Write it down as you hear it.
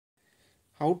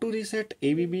How to reset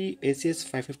ABB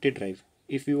ACS550 drive?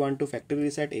 If you want to factory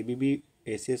reset ABB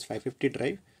ACS550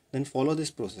 drive, then follow this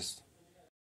process.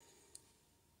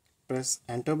 Press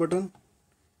enter button,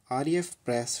 REF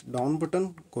press down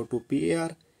button, go to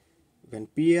PAR. When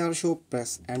PAR show,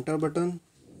 press enter button.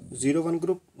 01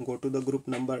 group, go to the group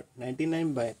number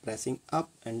 99 by pressing up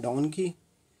and down key.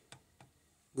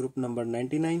 Group number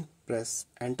 99, press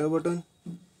enter button.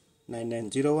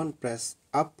 9901, press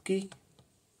up key.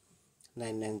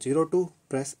 9902,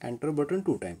 press enter button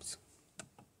 2 times.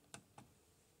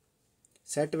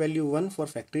 Set value 1 for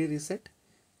factory reset,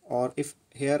 or if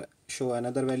here show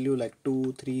another value like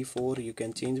 2, 3, 4, you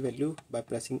can change value by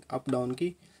pressing up down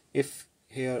key. If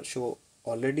here show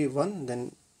already 1,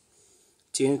 then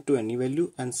change to any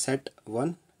value and set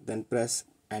 1, then press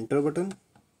enter button.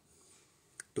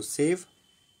 To save,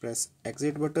 press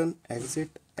exit button,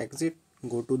 exit,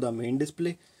 go to the main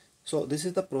display. So this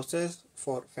is the process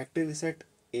for factory reset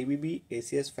ABB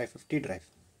ACS550 drive.